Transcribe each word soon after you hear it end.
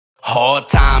Hard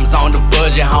times on the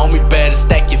budget, homie, better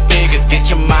stack your figures. Get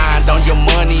your mind on your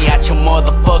money, out your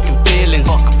motherfucking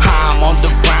feelings. I'm on the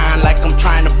grind like I'm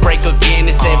trying to break again.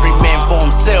 It's every man for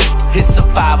himself, it's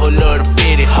survival of the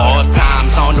fittest. Hard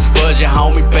times on the budget,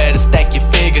 homie, better stack your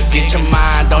figures. Get your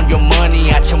mind on your money,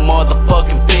 out your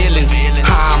motherfucking feelings.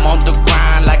 I'm on the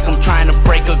grind like I'm trying to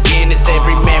break again. It's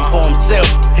every man for himself,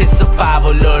 it's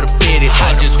survival of the fittest.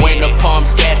 I just went to pump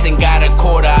gas and got a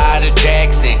quarter out of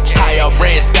Jackson. High up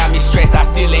rents got me stressed, I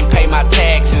still ain't pay my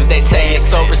taxes. They say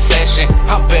it's a recession,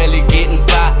 I'm barely getting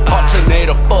by.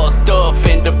 Alternator fucked up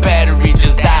and the battery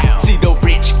just died. See the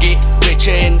rich get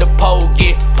richer and the poor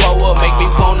get poorer. Make me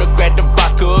wanna grab the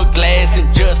vodka glass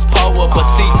and just pour her. But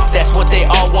see, that's what they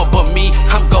all want but me.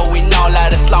 I'm going all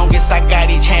out as long as I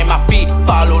got each hand my feet.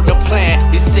 Follow the plan,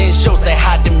 this essential, say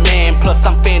high demand. Plus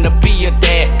I'm finna be a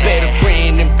dad, better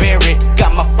grin and bear it.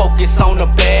 Got my focus on the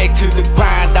bag, to the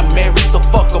grind I'm married. So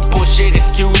fuck a bullshit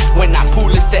excuse, when I pull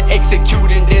it's to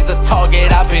execute. And there's a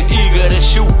target I've been eager to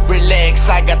shoot. Relax,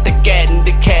 I got the gat and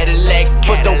the Cadillac,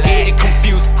 but don't get it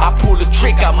confused, I pull a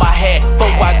trick out my hat.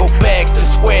 Before I go back to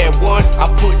square one,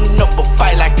 I'm putting up a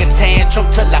fight like a tantrum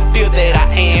till I feel that I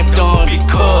am done.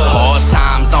 Because hard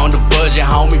times on the budget,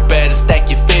 homie, better stack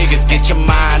your figures. Get your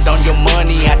mind on your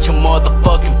money, out your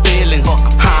motherfucking feelings.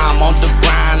 I'm on the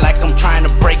grind like I'm trying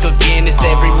to break again. It's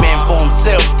every man for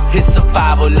himself, it's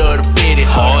survival of the fittest.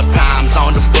 Hard times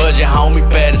on the budget, homie,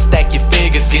 better stack your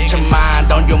figures. Get your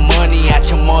mind on your money, out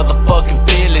your motherfucking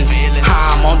feelings.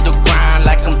 I'm on the grind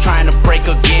like I'm trying to break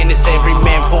again. It's every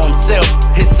man for himself,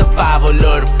 it's survival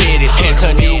of the fittest. It's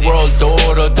a new world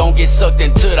order, don't get sucked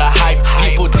into the hype.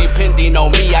 People depending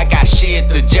on me, I got shit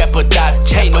to jeopardize.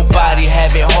 Can't nobody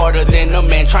have it harder than a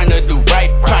man trying to do